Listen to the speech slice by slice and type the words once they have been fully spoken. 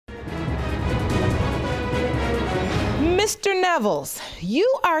Mr. Nevills,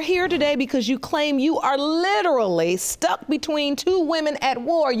 you are here today because you claim you are literally stuck between two women at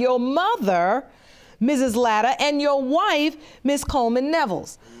war, your mother, Mrs. Latta, and your wife, Miss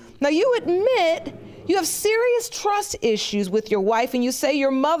Coleman-Nevills. Now, you admit you have serious trust issues with your wife, and you say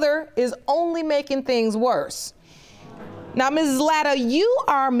your mother is only making things worse. Now, Mrs. Latta, you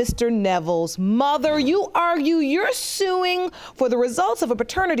are Mr. Nevills' mother. You argue you're suing for the results of a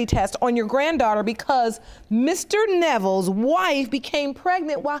paternity test on your granddaughter because Mr. Nevills' wife became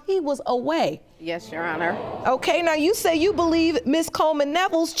pregnant while he was away. Yes, Your Honor. Okay, now you say you believe Miss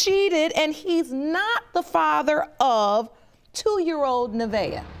Coleman-Nevills cheated and he's not the father of 2-year-old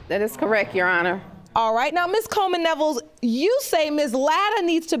Nevaeh. That is correct, Your Honor. All right, now Miss Coleman-Nevills, you say Ms. Latta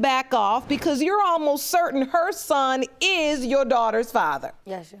needs to back off because you're almost certain her son is your daughter's father.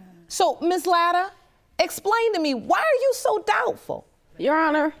 Yes, Your Honor. So, Ms. Latta, explain to me, why are you so doubtful? Your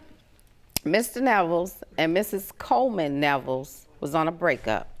Honor, Mr. Nevills and Mrs. Coleman-Nevills was on a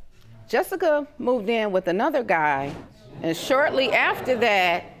breakup. Jessica moved in with another guy, and shortly after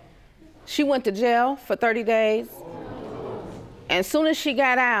that, she went to jail for 30 days. And as soon as she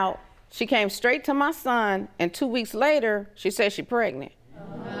got out, she came straight to my son, and 2 weeks later, she said she's pregnant.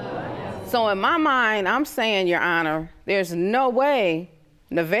 So in my mind, I'm saying, Your Honor, there's no way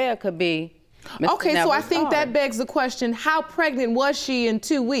Nevaeh could be Mr. Okay, Nevills' so I think daughter. that begs the question, how pregnant was she in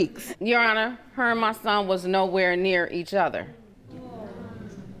 2 weeks? Your Honor, her and my son was nowhere near each other.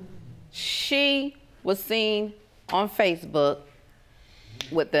 She was seen on Facebook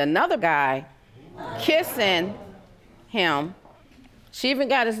with another guy kissing him. She even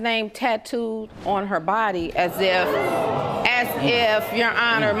got his name tattooed on her body as if, Your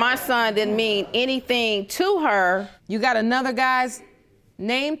Honor, my son didn't mean anything to her. You got another guy's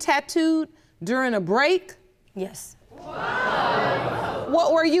name tattooed during a break? Yes.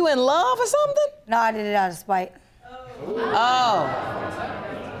 What, were you in love or something? No, I did it out of spite. Oh.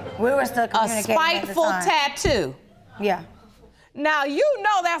 We were still communicating A spiteful at the time. tattoo. Yeah. Now, you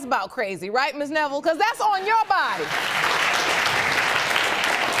know that's about crazy, right, Ms. Nevills? Because that's on your body.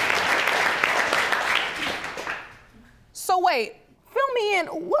 So wait, fill me in.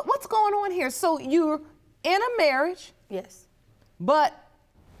 What's going on here? So you're in a marriage. Yes. But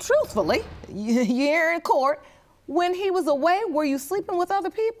truthfully, you're in court. When he was away, were you sleeping with other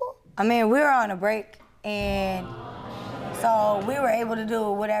people? I mean, we were on a break, and so we were able to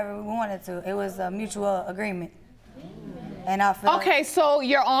do whatever we wanted to. It was a mutual agreement. And I feel Okay, so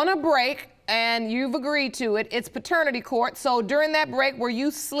you're on a break and you've agreed to it. It's paternity court. So during that break, were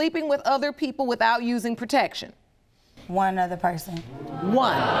you sleeping with other people without using protection? one other person.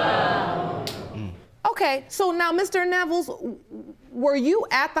 One. Okay, so now, Mr. Nevills, were you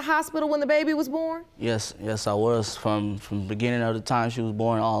at the hospital when the baby was born? Yes, I was from the beginning of the time she was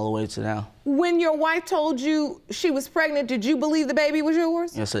born all the way to now. When your wife told you she was pregnant, did you believe the baby was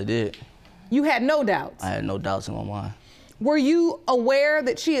yours? Yes, I did. You had no doubts? I had no doubts in my mind. Were you aware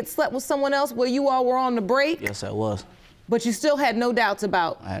that she had slept with someone else while you all were on the break? Yes, I was. But you still had no doubts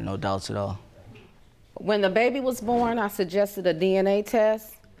about? I had no doubts at all. When the baby was born, I suggested a DNA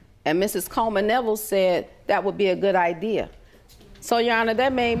test, and Mrs. Coleman-Nevills said that would be a good idea. So, Your Honor,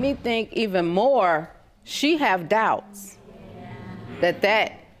 that made me think even more, she have doubts that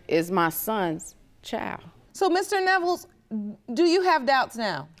that is my son's child. So, Mr. Nevills, do you have doubts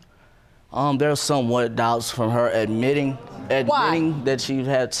now? There's somewhat doubts from her admitting that she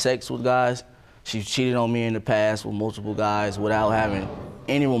had sex with guys. She cheated on me in the past with multiple guys without having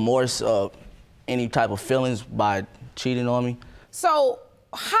any remorse of any type of feelings by cheating on me. So,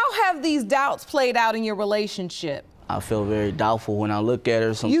 how have these doubts played out in your relationship? I feel very doubtful when I look at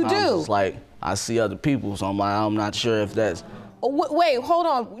her. Sometimes You do? It's like I see other people, so I'm not sure if that's... Wait, hold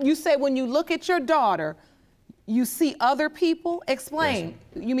on. You say when you look at your daughter, you see other people? Explain.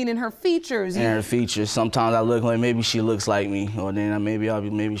 Yes. You mean in her features? In her features. Sometimes I look like maybe she looks like me, or then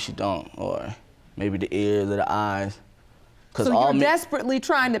maybe she don't, or maybe the ears or the eyes. So you're desperately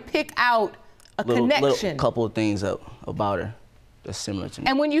trying to pick out a connection. Little couple of things about her that's similar to me.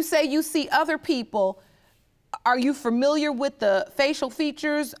 And when you say you see other people, are you familiar with the facial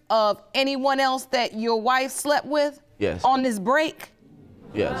features of anyone else that your wife slept with? Yes. On this break?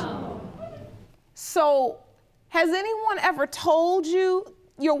 Yes. So, has anyone ever told you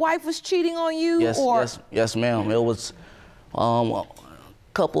your wife was cheating on you? Yes, ma'am. It was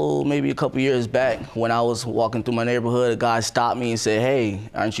maybe a couple years back when I was walking through my neighborhood. A guy stopped me and said, "Hey,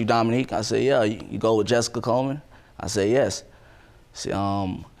 aren't you Dominique?" I said, "Yeah." You go with Jessica Coleman? I said, "Yes."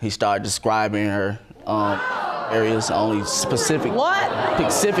 So, he started describing her areas, only specific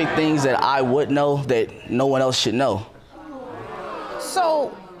things that I would know that no one else should know.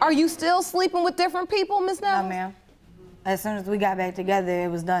 So, are you still sleeping with different people, Ms. Nevills? No, ma'am. As soon as we got back together, it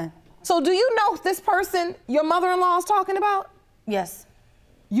was done. So do you know this person your mother-in-law is talking about? Yes.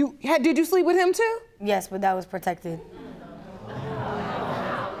 Did you sleep with him too? Yes, but that was protected.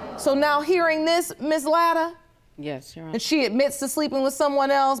 So now hearing this, Ms. Latta, Yes, Your Honor. and she admits to sleeping with someone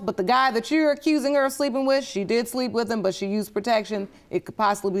else, but the guy that you're accusing her of sleeping with, she did sleep with him, but she used protection. It could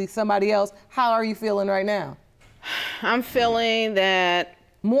possibly be somebody else. How are you feeling right now? I'm feeling that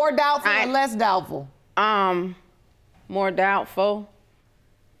More doubtful or less doubtful? more doubtful.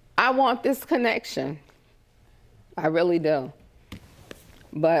 I want this connection. I really do.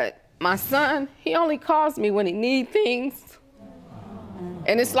 But my son, he only calls me when he needs things.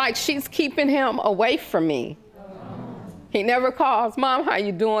 And it's like she's keeping him away from me. He never calls, Mom, how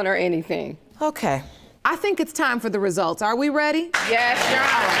you doing, or anything. Okay. I think it's time for the results. Are we ready? Yes, Your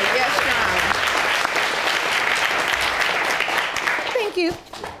Honor. Yes, Your Honor. Thank you.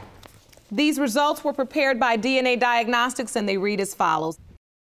 These results were prepared by DNA Diagnostics, and they read as follows.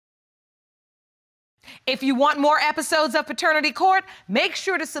 If you want more episodes of Paternity Court, make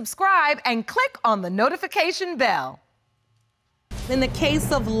sure to subscribe and click on the notification bell. In the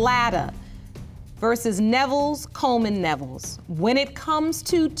case of Latta versus Coleman-Nevills, when it comes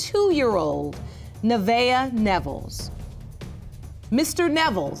to 2-year-old Nevaeh Nevills, Mr.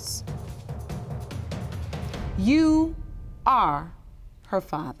 Nevills, you are her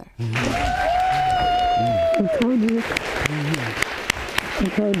father. I told you. I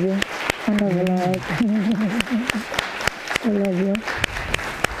told you. I never lied. I love you.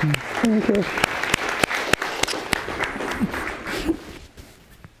 Thank you.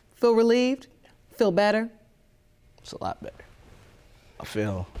 Feel relieved? Feel better? It's a lot better. I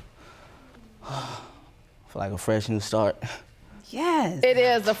feel like a fresh new start. Yes. It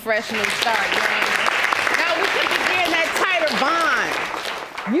is a fresh new start, Your Honor. Now we can begin that tighter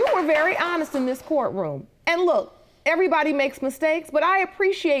bond. You were very honest in this courtroom. And look, everybody makes mistakes, but I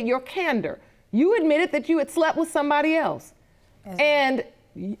appreciate your candor. You admitted that you had slept with somebody else. And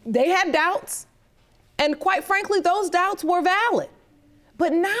they had doubts. And quite frankly, those doubts were valid.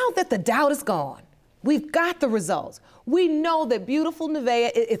 But now that the doubt is gone, we've got the results. We know that beautiful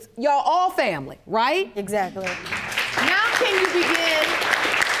Nevaeh, it's y'all all family, right? Exactly. Now can you begin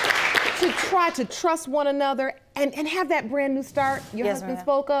to try to trust one another and have that brand new start your husband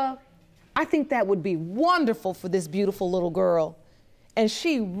spoke of? I think that would be wonderful for this beautiful little girl. And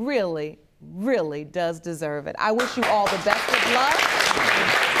she really, really does deserve it. I wish you all the best of luck.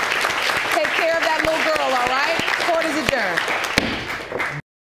 Take care of that little girl, all right? Court is adjourned.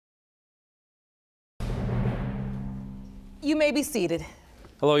 You may be seated.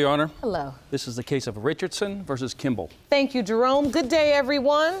 Hello, Your Honor. Hello. This is the case of Richardson versus Kimball. Thank you, Jerome. Good day,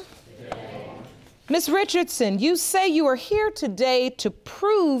 everyone. Ms. Richardson, you say you are here today to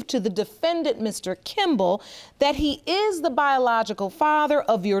prove to the defendant, Mr. Kimball, that he is the biological father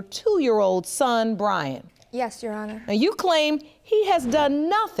of your 2-year-old son, Brian. Yes, Your Honor. Now, you claim he has done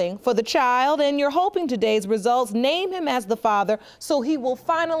nothing for the child, and you're hoping today's results name him as the father so he will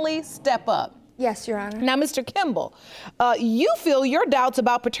finally step up. Yes, Your Honor. Now, Mr. Kimball, you feel your doubts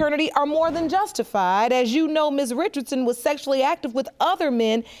about paternity are more than justified. As you know, Ms. Richardson was sexually active with other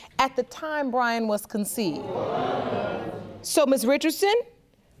men at the time Brian was conceived. So, Ms. Richardson,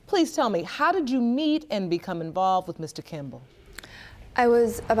 please tell me, how did you meet and become involved with Mr. Kimball? I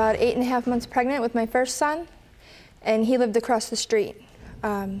was about 8.5 months pregnant with my first son, and he lived across the street.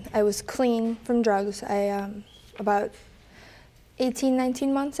 I was clean from drugs. About 18,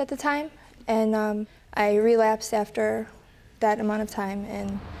 19 months at the time. And I relapsed after that amount of time,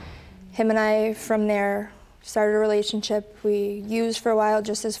 and him and I, from there, started a relationship. We used for a while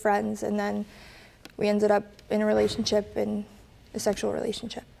just as friends, and then we ended up in a relationship, in a sexual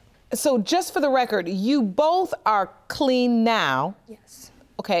relationship. So just for the record, you both are clean now. Yes.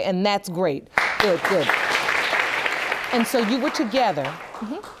 Okay, and that's great. Good, good. And so you were together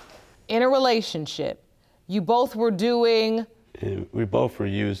in a relationship. You both were doing... And we both were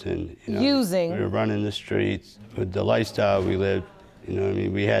using, you know. Using. We were running the streets with the lifestyle we lived. You know what I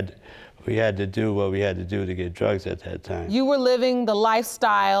mean? We had to do what we had to do to get drugs at that time. You were living the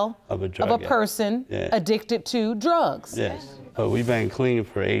lifestyle of a person addicted to drugs. Yes. But we've been clean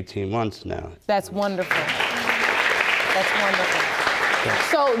for 18 months now. That's wonderful. That's wonderful.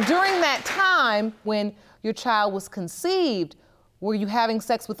 So during that time when your child was conceived, were you having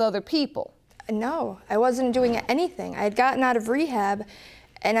sex with other people? No, I wasn't doing anything. I had gotten out of rehab,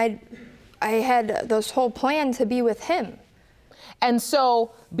 and I had this whole plan to be with him. And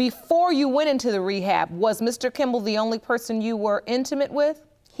so before you went into the rehab, was Mr. Kimball the only person you were intimate with?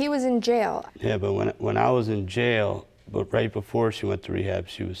 He was in jail. Yeah, but when I was in jail, but right before she went to rehab,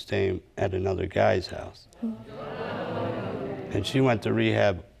 she was staying at another guy's house. And she went to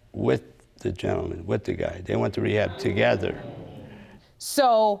rehab with the gentleman, with the guy. They went to rehab together.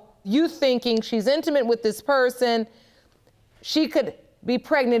 So you thinking she's intimate with this person, she could be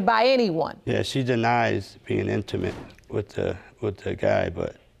pregnant by anyone? Yeah, she denies being intimate with the guy,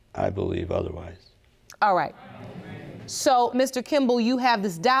 but I believe otherwise. All right. So, Mr. Kimball, you have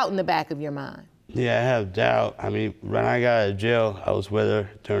this doubt in the back of your mind. Yeah, I have doubt. I mean, when I got out of jail, I was with her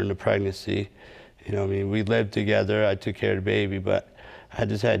during the pregnancy. You know what I mean? We lived together. I took care of the baby, but I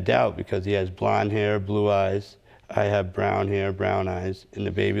just had doubt because he has blonde hair, blue eyes. I have brown hair, brown eyes, and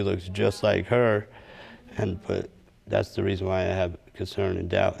the baby looks just like her. But that's the reason why I have concern and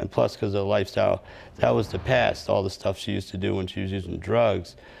doubt. And plus, because of the lifestyle, that was the past, all the stuff she used to do when she was using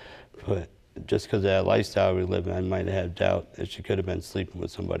drugs. But just because of that lifestyle we live in, I might have had doubt that she could have been sleeping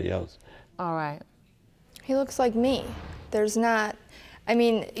with somebody else. All right. He looks like me. There's not, I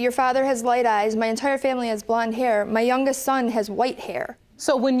mean, your father has light eyes, my entire family has blonde hair, my youngest son has white hair.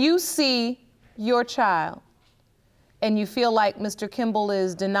 So when you see your child and you feel like Mr. Kimball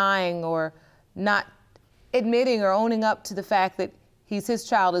is denying or not admitting or owning up to the fact that he's his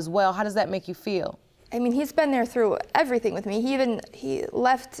child as well, how does that make you feel? I mean, he's been there through everything with me. He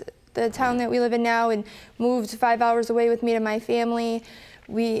left the town that we live in now and moved 5 hours away with me to my family.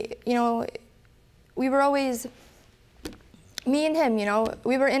 We were always, me and him,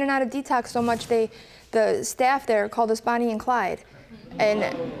 we were in and out of detox so much the staff there called us Bonnie and Clyde.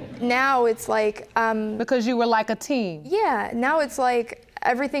 And now it's like, because you were like a team. Yeah, now it's like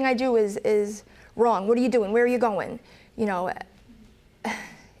everything I do is wrong. What are you doing? Where are you going?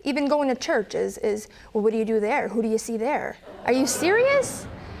 Even going to church is, well, what do you do there? Who do you see there? Are you serious?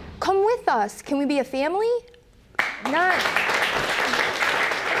 Come with us. Can we be a family? Not.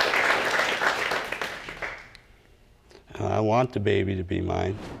 I want the baby to be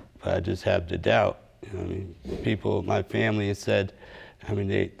mine, but I just have the doubt. I mean, people, my family has said, I mean,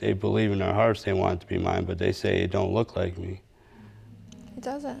 they believe in their hearts they want it to be mine, but they say it don't look like me. It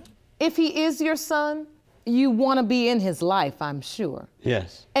doesn't. If he is your son, you want to be in his life, I'm sure.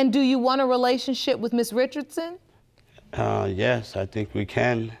 Yes. And do you want a relationship with Miss Richardson? Yes, I think we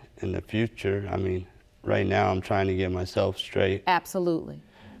can in the future. I mean, right now I'm trying to get myself straight. Absolutely.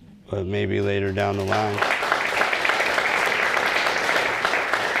 But maybe later down the line.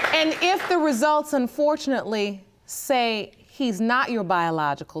 And if the results, unfortunately, say he's not your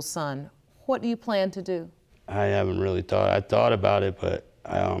biological son, what do you plan to do? I haven't really thought. I thought about it, but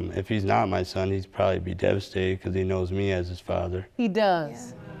if he's not my son, he'd probably be devastated because he knows me as his father. He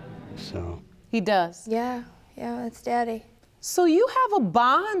does. Yeah. So. He does. Yeah, that's Daddy. So you have a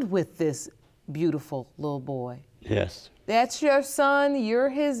bond with this beautiful little boy. Yes. That's your son, you're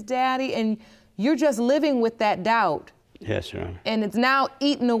his daddy, and you're just living with that doubt. Yes, Your Honor. And it's now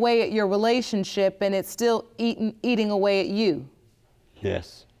eating away at your relationship, and it's still eating away at you.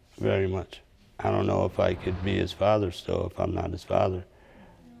 Yes, very much. I don't know if I could be his father still if I'm not his father.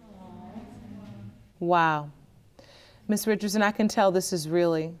 Wow. Miss Richardson, I can tell this is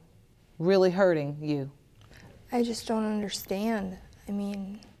really, really hurting you. I just don't understand. I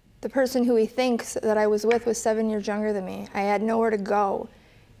mean, the person who he thinks that I was with was 7 years younger than me. I had nowhere to go.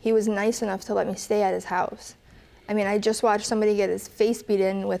 He was nice enough to let me stay at his house. I mean, I just watched somebody get his face beat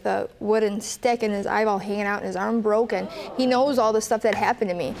in with a wooden stick and his eyeball hanging out and his arm broken. He knows all the stuff that happened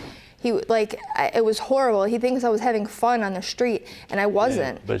to me. It was horrible. He thinks I was having fun on the street, and I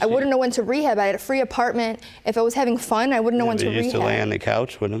wasn't. Yeah, I wouldn't have went to rehab. I had a free apartment. If I was having fun, I wouldn't have went to rehab. You used to lay on the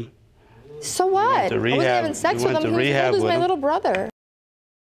couch with him. So what? I wasn't having sex with him. He was as old as my little brother.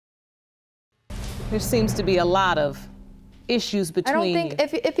 There seems to be a lot of issues between you. I don't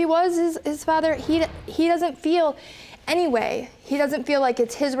think if he was his father, he doesn't feel, anyway, he doesn't feel like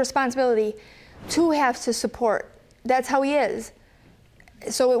it's his responsibility to have to support. That's how he is.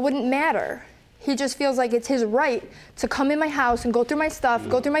 So it wouldn't matter. He just feels like it's his right to come in my house and go through my stuff,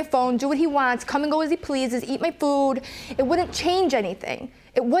 go through my phone, do what he wants, come and go as he pleases, eat my food. It wouldn't change anything.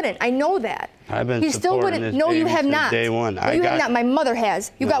 It wouldn't. I know that. I've been he still wouldn't. This No, you have since not. Day one. No, you have not. My mother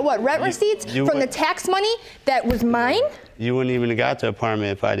has. You got what? Rent receipts from the tax money that was mine? You wouldn't even have got the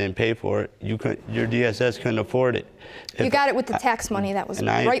apartment if I didn't pay for it. Your DSS couldn't afford it. You got it with the tax money that was and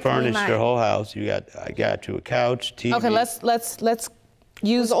I rightfully furnished your whole house. I got you a couch, TV. Okay, let's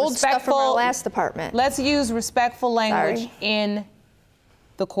use old stuff from our last apartment. Let's use respectful language in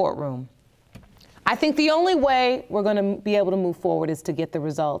the courtroom. I think the only way we're going to be able to move forward is to get the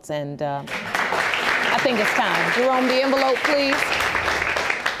results, and I think it's time. Jerome, the envelope, please.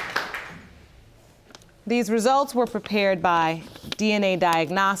 These results were prepared by DNA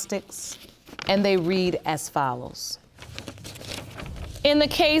Diagnostics, and they read as follows. In the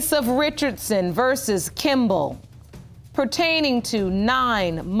case of Richardson versus Kimball, pertaining to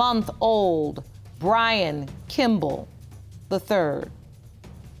 9-month-old Brian Kimball III.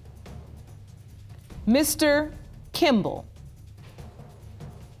 Mr. Kimball,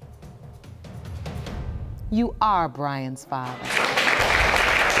 you are Brian's father.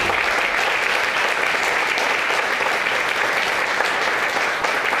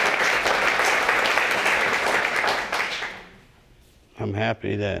 I'm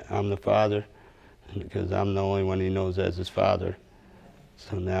happy that I'm the father because I'm the only one he knows as his father.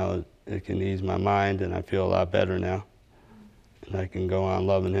 So now it can ease my mind and I feel a lot better now. And I can go on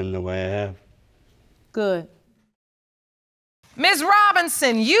loving him the way I have. Good. Ms.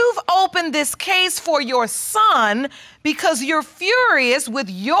 Robinson, you've opened this case for your son because you're furious with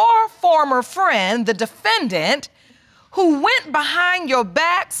your former friend, the defendant, who went behind your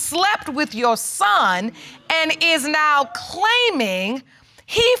back, slept with your son, and is now claiming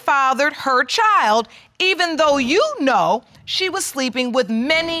he fathered her child, even though you know she was sleeping with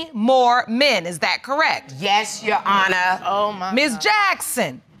many more men. Is that correct? Yes, Your Honor. Oh, my Ms. God.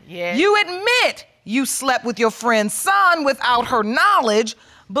 Jackson, Yes. you admit you slept with your friend's son without her knowledge,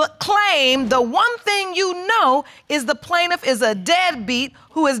 but claim the one thing you know is the plaintiff is a deadbeat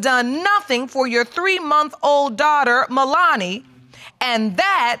who has done nothing for your 3-month-old daughter, Milani, and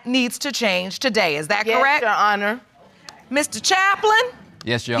that needs to change today. Is that correct? Yes, Your Honor. Mr. Chaplin?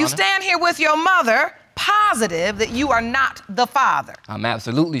 Yes, Your You Honor. stand here with your mother, positive that you are not the father. I'm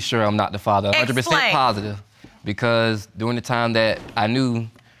absolutely sure I'm not the father, 100% Explain. positive. Because during the time that I knew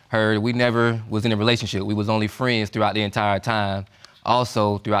her, we never was in a relationship. We was only friends throughout the entire time.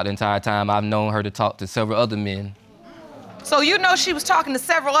 Also, throughout the entire time, I've known her to talk to several other men. So you know she was talking to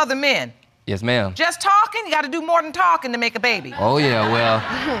several other men. Yes, ma'am. Just talking? You got to do more than talking to make a baby. Oh, yeah, well,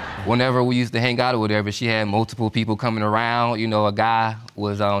 whenever we used to hang out or whatever, she had multiple people coming around. You know, a guy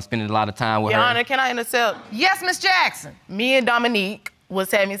was spending a lot of time with Your her. Honor, can I intercept? Yes, Miss Jackson. Me and Dominique was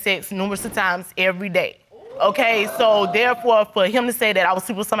having sex numerous of times every day. Okay, so therefore, for him to say that I was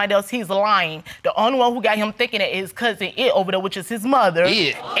sleeping with somebody else, he's lying. The only one who got him thinking that is cousin It over there, which is his mother.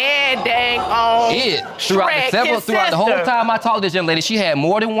 It. And dang on Throughout the whole time I talked to this young lady, she had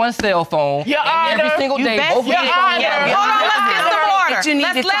more than one cell phone. Your and Honor, every single you day, best- both Your of them. Honor. Hold on, let's get some order. You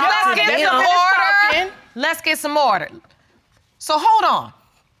need to talk Let's to get them. some order. Let's get some order. So hold on.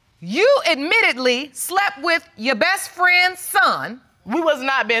 You admittedly slept with your best friend's son. We was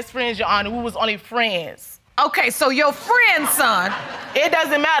not best friends, Your Honor. We was only friends. Okay, so your friend's son. It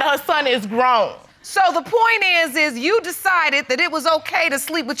doesn't matter. Her son is grown. So the point is you decided that it was okay to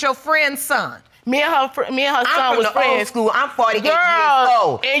sleep with your friend's son. Me and her son I'm was from the old friends. school. I'm 48 years Girl,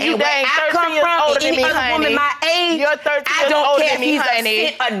 old. and you where dang I 13 come years from, older and than any me, other honey. woman my age, You're 13 I years don't older care than if me, he's honey. a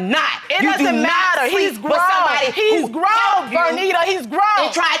sin or not. It You do doesn't not matter. sleep He's with grown. somebody He's who grown, helped you Bernita. He's grown.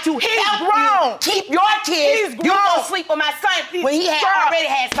 and try to He's help grown. you keep your kids. He's You grown. don't sleep with my son when he had Girl. already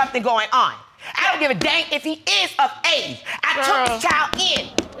had something going on. I don't give a dang if he is of age. I took Girl. the child in,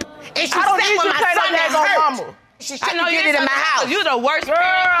 and she I don't slept need with you my to say son that and on hurt. mama. She shouldn't get it in my house. You're the worst Girl.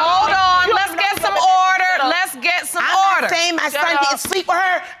 parent. Hold on, You let's don't get know some what order. that is. Let's get some I'm order. not saying my son up. didn't sleep with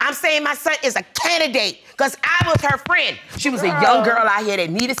her. I'm saying my son is a candidate because I was her friend. She was a young girl out here that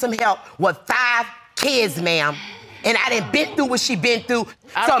needed some help with 5 kids, ma'am. And I done been through what she been through.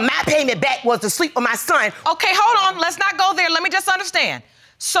 So my payment back was to sleep with my son. Okay, hold on. Let's not go there. Let me just understand.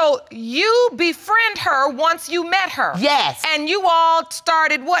 So you befriend her once you met her. Yes. And you all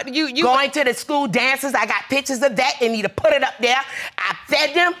started what? You Going to the school dances, I got pictures of that. They need to put it up there. I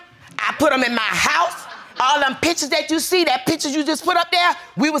fed them. I put them in my house. All them pictures that you see, that pictures you just put up there,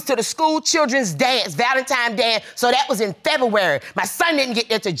 we was to the school children's dance, Valentine's dance, so that was in February. My son didn't get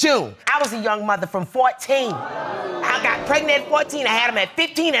there till June. I was a young mother from 14. I got pregnant at 14, I had him at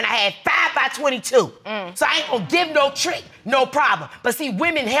 15, and I had 5 by 22. So I ain't gonna give no trick, no problem. But see,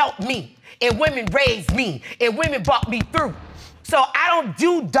 women helped me, and women raised me, and women brought me through. So I don't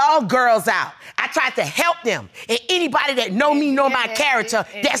do dog girls out. I try to help them. And anybody that know me, know my character,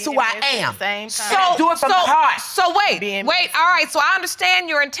 that's who I am. So do it from the heart. So wait, all right, so I understand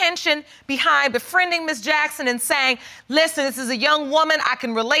your intention behind befriending Miss Jackson and saying, listen, this is a young woman, I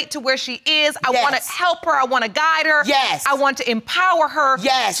can relate to where she is, I want to help her, I want to guide her. Yes. I want to empower her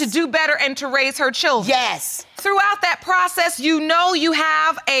Yes. to do better and to raise her children. Yes. Throughout that process, you know you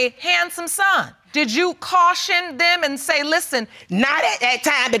have a handsome son. Did you caution them and say, listen? Not at that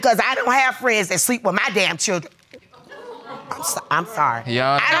time because I don't have friends that sleep with my damn children. I'm sorry.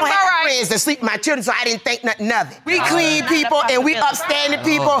 Yeah. I don't have friends that sleep with my children, so I didn't think nothing of it. We clean people and we upstanding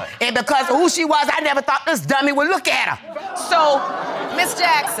people, and because of who she was, I never thought this dummy would look at her. So, Miss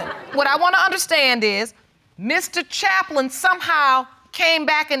Jackson, what I want to understand is, Mr. Chaplin somehow came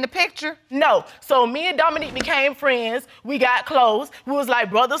back in the picture? No. So me and Dominique became friends. We got close. We was like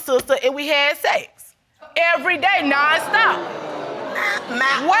brother, sister, and we had sex. Every day, nonstop. Wait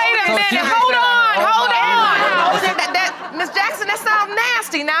a minute, hold on. Miss Jackson, that sounds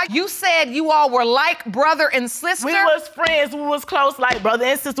nasty. Now, you said you all were like brother and sister? We was friends, we was close like brother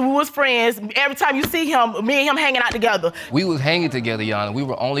and sister, we was friends. Every time you see him, me and him hanging out together. We was hanging together, Your Honor. We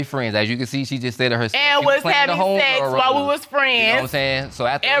were only friends. As you can see, she just said it herself. And was having sex while we was friends. You know what I'm saying? So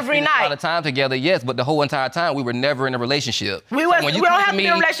after every night. a lot of time together, yes, but the whole entire time, we were never in a relationship. We don't have to be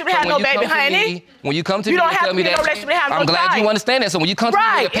in a relationship to have no baby, honey. When you come to me and tell me that, I'm glad you understand that. So when you come to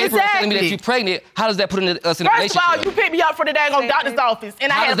me with a paper telling me that you're pregnant, how does that put us in a relationship? First of all, you picked me up from the daggone doctor's office,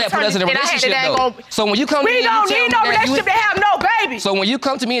 and how does that put us in a relationship, though? So when you come to me, we don't need no relationship to have no baby. So when you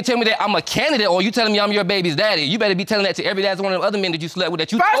come to me and tell me that I'm a candidate, or you telling me I'm your baby's daddy, you better be telling that to every last one of the other men that you slept with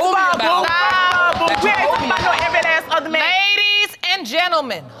that you told me about. We ain't talking about no every last other man. Ladies and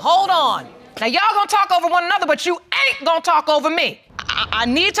gentlemen, hold on. Now y'all gonna talk over one another, but you ain't gonna talk over me. I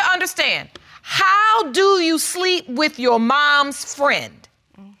need to understand. How do you sleep with your mom's friend?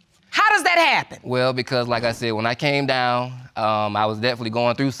 How does that happen? Well, because like I said, when I came down, I was definitely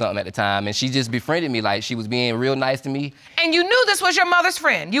going through something at the time, and she just befriended me, like she was being real nice to me. And you knew this was your mother's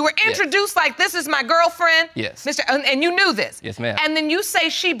friend. You were introduced like, this is my girlfriend. Yes. And you knew this. Yes, ma'am. And then you say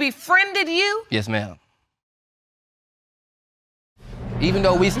she befriended you? Yes, ma'am. Even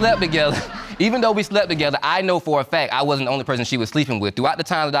though we slept together, I know for a fact I wasn't the only person she was sleeping with. Throughout the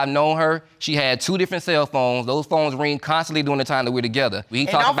time that I've known her, she had 2 different cell phones. Those phones ring constantly during the time that we're together. We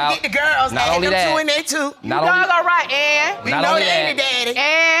talk about. And don't forget the girls. Not only that. 2 in there too. You guys all right, and we know they ain't the daddy.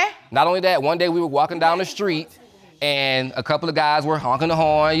 And not only that, one day we were walking down the street, and a couple of guys were honking the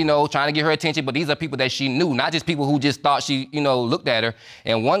horn, you know, trying to get her attention. But these are people that she knew, not just people who just thought she, you know, looked at her.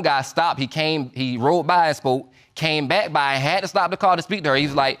 And one guy stopped. He rode by and spoke. Came back by and had to stop the car to speak to her. He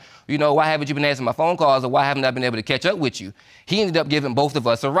was like, you know, why haven't you been answering my phone calls, or why haven't I been able to catch up with you? He ended up giving both of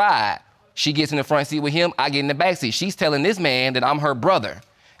us a ride. She gets in the front seat with him, I get in the back seat. She's telling this man that I'm her brother.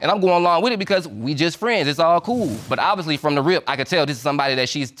 And I'm going along with it because we just friends, it's all cool. But obviously from the rip, I could tell this is somebody that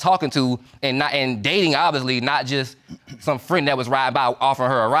she's talking to and dating, obviously, not just some friend that was riding by offering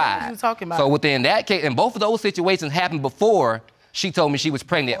her a ride. What are you talking about? So within that case, and both of those situations happened before she told me she was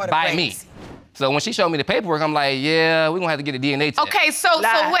pregnant by me. So when she showed me the paperwork, I'm like, yeah, we're gonna have to get a DNA test. Okay, so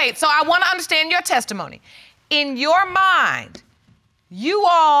wait, so I wanna understand your testimony. In your mind, you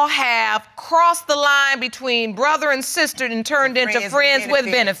all have crossed the line between brother and sister and turned into friends with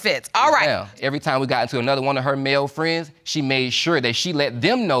benefits. All right. Yeah. Every time we got into another one of her male friends, she made sure that she let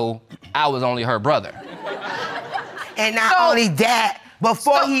them know I was only her brother. And not only that,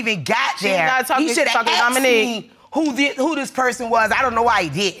 before he even got there, he should have asked me who this person was. I don't know why he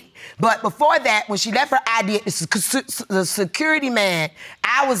did. But before that, when she left her ID at the security man,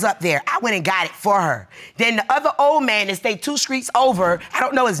 I was up there. I went and got it for her. Then the other old man that stayed 2 streets over, I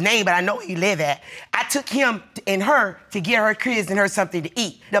don't know his name, but I know where he lived at. I took him and her to get her kids and her something to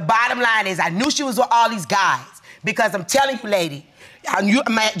eat. The bottom line is I knew she was with all these guys because I'm telling you, lady,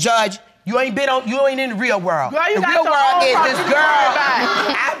 Judge, you ain't in the real world. Girl, the real world is this girl.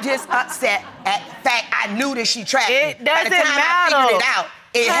 I'm just upset at the fact I knew that she trapped me. It doesn't By the time matter. I figured it out,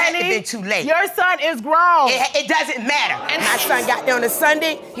 it had to Honey, been too late. Your son is grown. It doesn't matter. And my son got there on a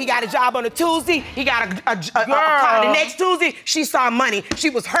Sunday. He got a job on a Tuesday. He got a car the next Tuesday. She saw money. She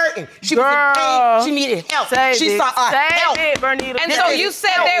was hurting. She was in pain. She needed help. She saw help. And so you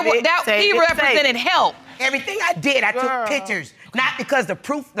said he represented help. Everything I did, I took pictures. Not because the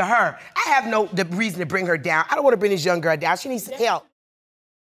proof to her. I have no reason to bring her down. I don't want to bring this young girl down. She needs some help.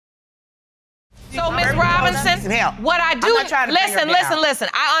 So, Ms. Robinson, what I do, listen,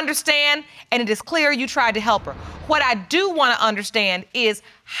 I understand, and it is clear you tried to help her. What I do want to understand is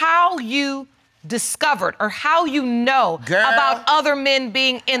how you discovered or how you know about other men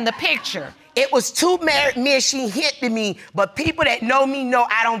being in the picture. It was 2 married men she hinted me, but people that know me know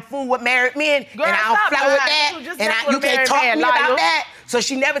I don't fool with married men, and I don't flow with that, and you can't talk to me about that. So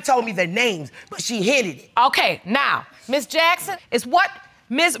she never told me their names, but she hinted it. Okay, now, Ms. Jackson, is what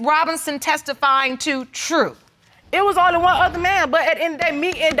Ms. Robinson testifying to true? It was only one other man, but at the end of the day,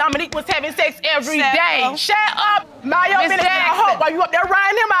 me and Dominique was having sex every day. Shut up, Mayo. I hope while you up there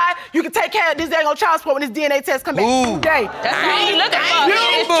riding him out, you can take care of this daggone child support when this DNA test come back today. That's all you looking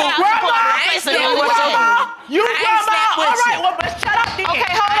for. You grandma. All right, well, but shut up.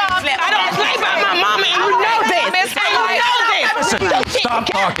 Okay, hold on. I don't play by my mama, and you know this. Listen, stop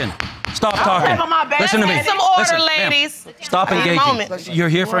talking. Stop talking. Listen to me. Some order, ladies. Stop engaging. You're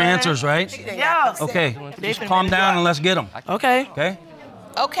here for answers, right? Yeah. Okay. Just calm down and let's get them. Okay. Okay?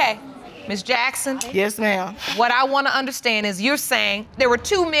 Okay. Ms. Jackson? Yes, ma'am. What I want to understand is you're saying there were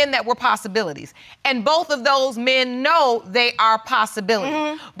two men that were possibilities, and both of those men know they are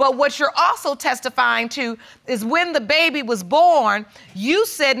possibilities. But what you're also testifying to is when the baby was born, you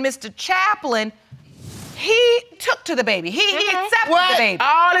said Mr. Chaplin, he took to the baby. He accepted the baby.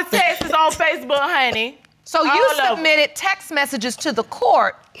 All the text is on Facebook, honey. So you submitted text messages to the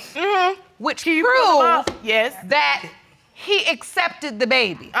court, which prove that he accepted the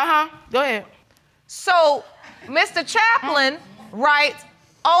baby. Go ahead. So Mr. Chaplin writes,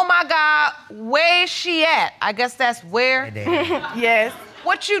 oh my God, where's she at? I guess that's where. Yes.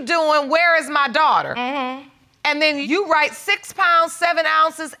 What you doing? Where is my daughter? And then you write 6 pounds, 7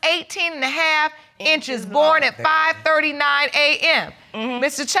 ounces, 18.5 inches, born at 5:39 a.m.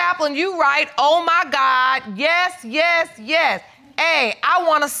 Mr. Chaplin, you write, oh my God, yes, yes, yes. Hey, I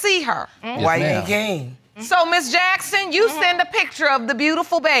want to see her. Why you ain't came? So, Miss Jackson, you send a picture of the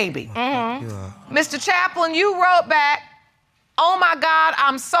beautiful baby. Mr. Chaplin, you wrote back, oh my God,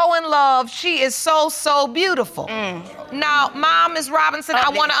 I'm so in love. She is so, so beautiful. Now, Mom, Ms. Robinson, I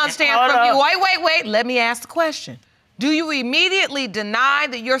want to understand from you. Wait. Let me ask the question. Do you immediately deny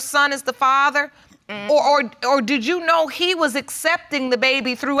that your son is the father? Or did you know he was accepting the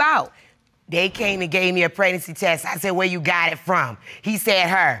baby throughout? They came and gave me a pregnancy test. I said, where you got it from? He said,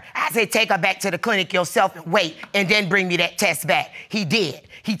 her. I said, take her back to the clinic yourself and wait, and then bring me that test back. He did.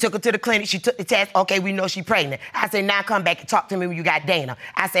 He took her to the clinic. She took the test. Okay, we know she's pregnant. I said, now come back and talk to me when you got Dana.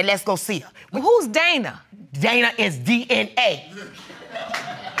 I said, let's go see her. Well, who's Dana? Dana is DNA.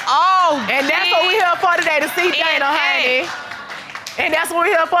 Oh, and that's what we're here for today, to see Dana, honey. And that's what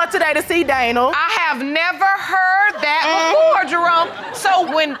we're here for today, to see Dana. I have never heard that before, Jerome.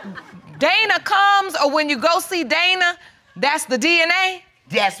 So when Dana comes, or when you go see Dana, that's the DNA?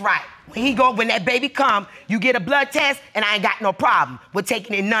 That's right. When that baby come, you get a blood test, and I ain't got no problem with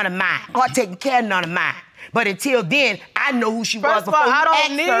taking in none of mine, or taking care of none of mine. But until then, I know who she was before I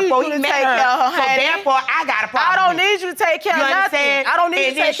don't need you to take care of her, so honey. therefore, I got a problem. I don't need you to take care of nothing. I don't need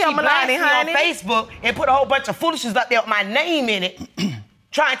you to take care of Melanie, honey. And then she blasted me on Facebook and put a whole bunch of foolishness up there with my name in it,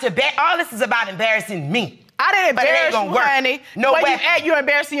 trying to bet. All this is about embarrassing me. I didn't embarrass you, honey. No weapon. You're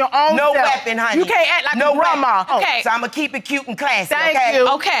embarrassing your own no self. Weapon, honey. You can't act like a grandma. Okay. So I'm gonna keep it cute and classy, Thank you.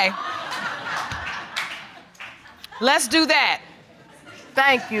 Okay. Let's do that.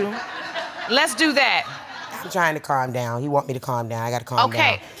 Thank you. Let's do that. I'm trying to calm down. He want me to calm down. I gotta calm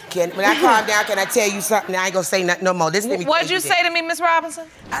down. When I calm down, can I tell you something? I ain't gonna say nothing no more. What'd you say to me, Miss Robinson?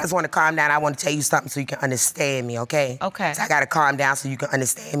 I just want to calm down. I want to tell you something so you can understand me, okay? Okay. So I gotta calm down so you can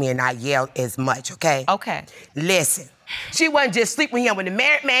understand me and not yell as much, okay? Okay. Listen. She wasn't just sleeping with him. When the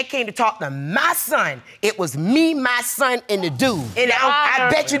married man came to talk to my son, it was me, my son, and the dude. And I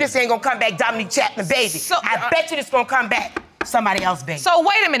bet you this ain't gonna come back Dominique Chaplin, baby. I bet you this gonna come back somebody else, baby. So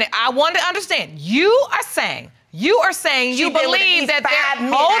wait a minute. I want to understand. You are saying you believe that there...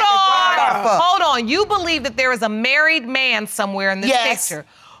 Hold on. You believe that there is a married man somewhere in this picture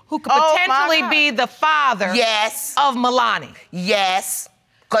who could potentially be the father of Melanie. Yes.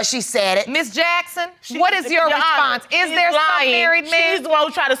 Because she said it. Miss Jackson, what is your response? Is there some married man? She's the one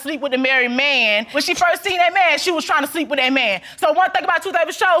who tried to sleep with the married man. When she first seen that man, she was trying to sleep with that man. So one thing about Two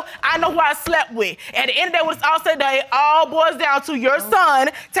Davis Show, I know who I slept with. At the end of the day, when it's all said, it all boils down to your son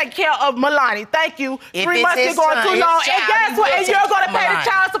taking care of Melanie. Thank you. 3 months is going too long. And guess what? And you're going to pay the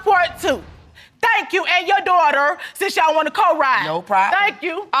child support too. Thank you, and your daughter, since y'all want to co-ride. No problem. Thank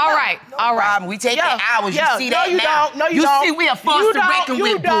you. All right. Problem. We take hours. You see that now? No, you don't. You see we are forced to reckon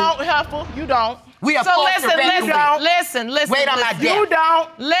with, You don't, Heifer. You don't. We are forced to reckon with. Listen. Wait on my death. You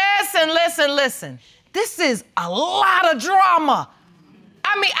don't. Listen. This is a lot of drama.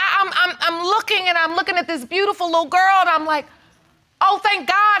 I mean, I'm looking at this beautiful little girl, and I'm like, oh, thank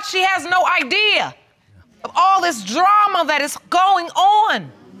God she has no idea of all this drama that is going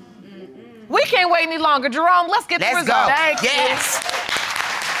on. We can't wait any longer. Jerome, let's get the results. Let's go. Yes.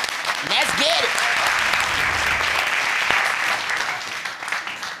 Let's get it.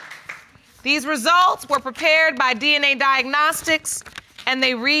 These results were prepared by DNA Diagnostics, and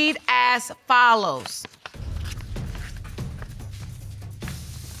they read as follows.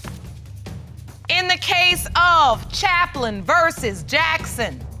 In the case of Chaplin versus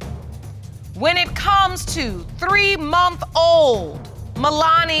Jackson, when it comes to 3-month-old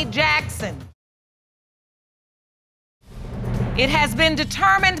Melanie Jackson, it has been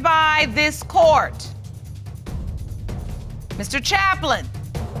determined by this court. Mr. Chaplin,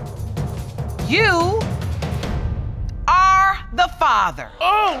 you are the father.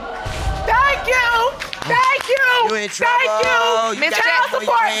 Oh, thank you. Thank you. You in trouble. Thank you. Miss Child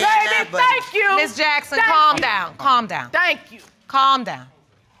support, baby. Thank you. Miss Jackson, calm down. Thank you. Calm down.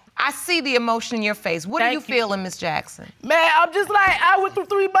 I see the emotion in your face. What are you feeling, Miss Jackson? Man, I'm just like, I went through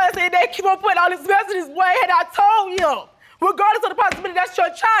 3 months and they keep on putting all this mess in his way, and I told him, regardless of the possibility, that's your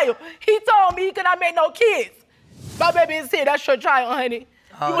child. He told me he could not make no kids. My baby is here, that's your child, honey.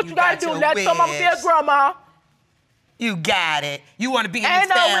 Oh, what you gotta do, let your mama be a grandma. You got it. You want to be in his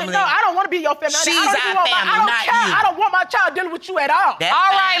family. No, I don't want to be in your family. She's our family, not you. I don't want my child dealing with you at all. All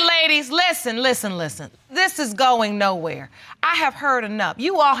right, ladies, listen. This is going nowhere. I have heard enough.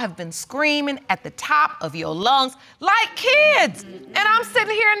 You all have been screaming at the top of your lungs like kids. And I'm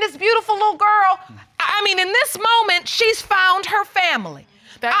sitting here and this beautiful little girl, I mean, in this moment, she's found her family.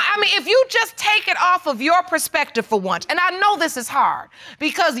 I mean, if you just take it off of your perspective for once, and I know this is hard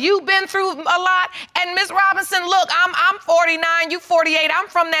because you've been through a lot, and Miss Robinson, look, I'm 49, you 48, I'm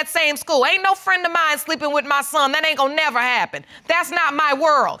from that same school. Ain't no friend of mine sleeping with my son. That ain't gonna never happen. That's not my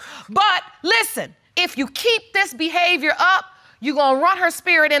world. But listen, if you keep this behavior up, you're gonna run her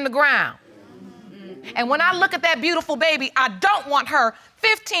spirit in the ground. And when I look at that beautiful baby, I don't want her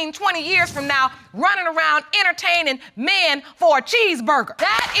 15, 20 years from now running around entertaining men for a cheeseburger.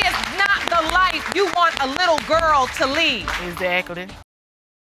 That is not the life you want a little girl to lead. Exactly.